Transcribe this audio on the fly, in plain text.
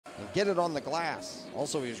and get it on the glass.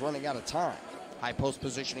 Also, he was running out of time. High post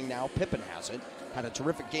positioning now. Pippen has it. Had a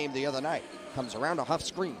terrific game the other night. Comes around a Huff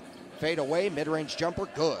screen. Fade away, mid-range jumper,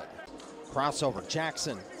 good. Crossover,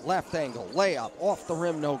 Jackson, left angle, layup, off the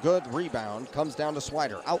rim, no good. Rebound, comes down to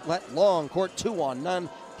Swider. Outlet, long court, 2 on none.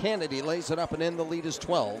 Kennedy lays it up and in, the lead is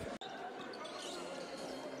 12.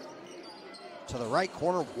 To the right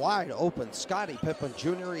corner, wide open, Scotty Pippen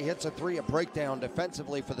Jr. He hits a three, a breakdown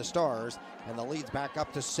defensively for the Stars, and the lead's back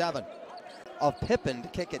up to 7. Of Pippen to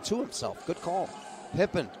kick it to himself, good call.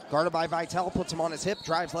 Pippen, guarded by Vitale, puts him on his hip,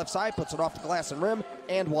 drives left side, puts it off the glass and rim,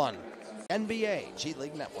 and one. NBA G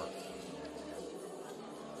League Network.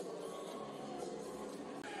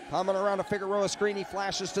 Coming around a Figueroa screen, he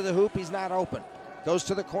flashes to the hoop, he's not open. Goes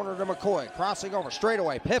to the corner to McCoy, crossing over,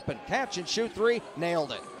 straightaway, Pippen, catch and shoot three,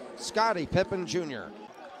 nailed it. Scotty Pippen Jr.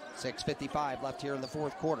 6:55 left here in the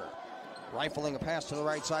fourth quarter. Rifling a pass to the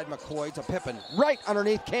right side, McCoy to Pippen. Right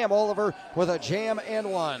underneath Cam Oliver with a jam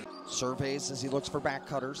and one. Surveys as he looks for back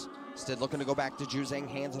cutters. Instead looking to go back to Juzang,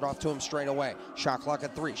 hands it off to him straight away. Shot clock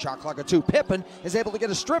at 3, shot clock at 2. Pippen is able to get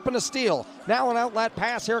a strip and a steal. Now an outlet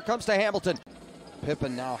pass, here it comes to Hamilton.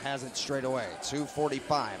 Pippen now has it straight away.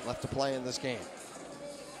 2:45 left to play in this game.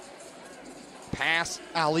 Pass,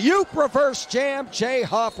 alley-oop, reverse jam. Jay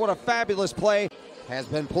Huff, what a fabulous play. Has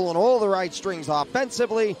been pulling all the right strings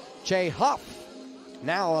offensively. Jay Huff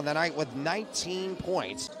now on the night with 19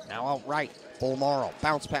 points. Now outright, full Morrow.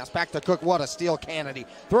 Bounce pass back to Cook. What a steal, Kennedy.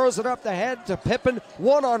 Throws it up the head to Pippen.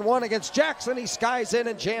 One-on-one against Jackson. He skies in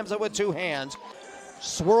and jams it with 2 hands.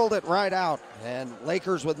 Swirled it right out. And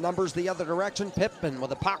Lakers with numbers the other direction. Pippen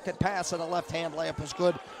with a pocket pass and a left-hand layup was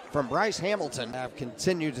good from Bryce Hamilton. Have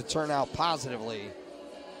continued to turn out positively.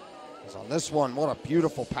 As on this one, what a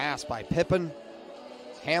beautiful pass by Pippen.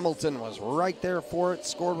 Hamilton was right there for it,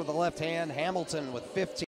 scored with the left hand. Hamilton with 15.